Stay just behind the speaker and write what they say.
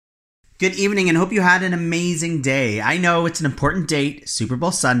Good evening and hope you had an amazing day. I know it's an important date, Super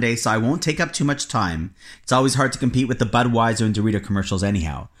Bowl Sunday, so I won't take up too much time. It's always hard to compete with the Budweiser and Dorito commercials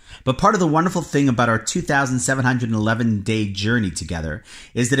anyhow. But part of the wonderful thing about our 2,711-day journey together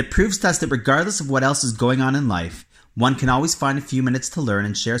is that it proves to us that regardless of what else is going on in life, one can always find a few minutes to learn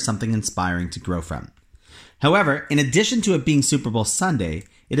and share something inspiring to grow from. However, in addition to it being Super Bowl Sunday,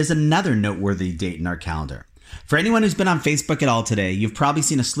 it is another noteworthy date in our calendar. For anyone who's been on Facebook at all today, you've probably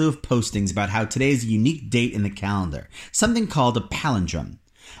seen a slew of postings about how today is a unique date in the calendar, something called a palindrome.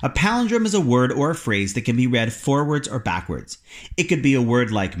 A palindrome is a word or a phrase that can be read forwards or backwards. It could be a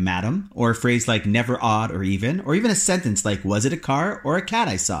word like madam, or a phrase like never odd or even a sentence like was it a car or a cat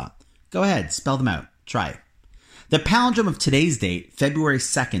I saw? Go ahead, spell them out. Try. The palindrome of today's date, February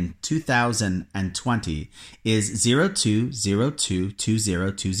 2nd, 2020, is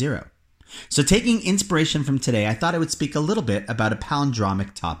 02022020. So taking inspiration from today, I thought I would speak a little bit about a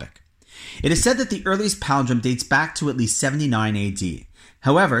palindromic topic. It is said that the earliest palindrome dates back to at least 79 AD.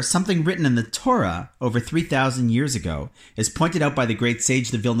 However, something written in the Torah over 3,000 years ago, as pointed out by the great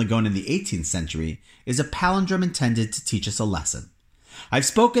sage the Vilna Gaon in the 18th century, is a palindrome intended to teach us a lesson. I've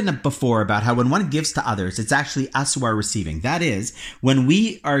spoken before about how when one gives to others, it's actually us who are receiving. That is, when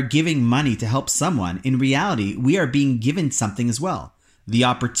we are giving money to help someone, in reality, we are being given something as well. The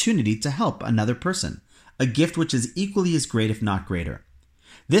opportunity to help another person, a gift which is equally as great if not greater.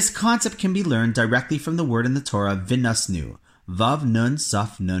 This concept can be learned directly from the word in the Torah vinasnu, vav nun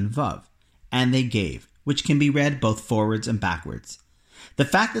saf nun vav, and they gave, which can be read both forwards and backwards. The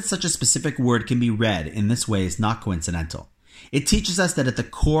fact that such a specific word can be read in this way is not coincidental. It teaches us that at the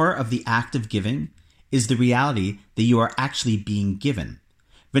core of the act of giving is the reality that you are actually being given.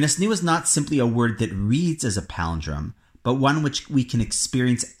 Vinasnu is not simply a word that reads as a palindrome, but one which we can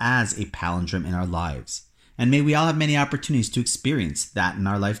experience as a palindrome in our lives. And may we all have many opportunities to experience that in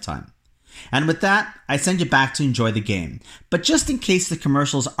our lifetime. And with that, I send you back to enjoy the game. But just in case the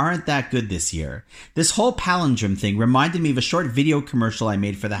commercials aren't that good this year, this whole palindrome thing reminded me of a short video commercial I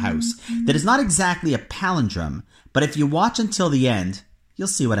made for the house that is not exactly a palindrome, but if you watch until the end, you'll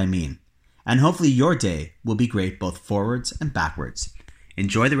see what I mean. And hopefully your day will be great both forwards and backwards.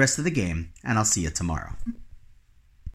 Enjoy the rest of the game, and I'll see you tomorrow.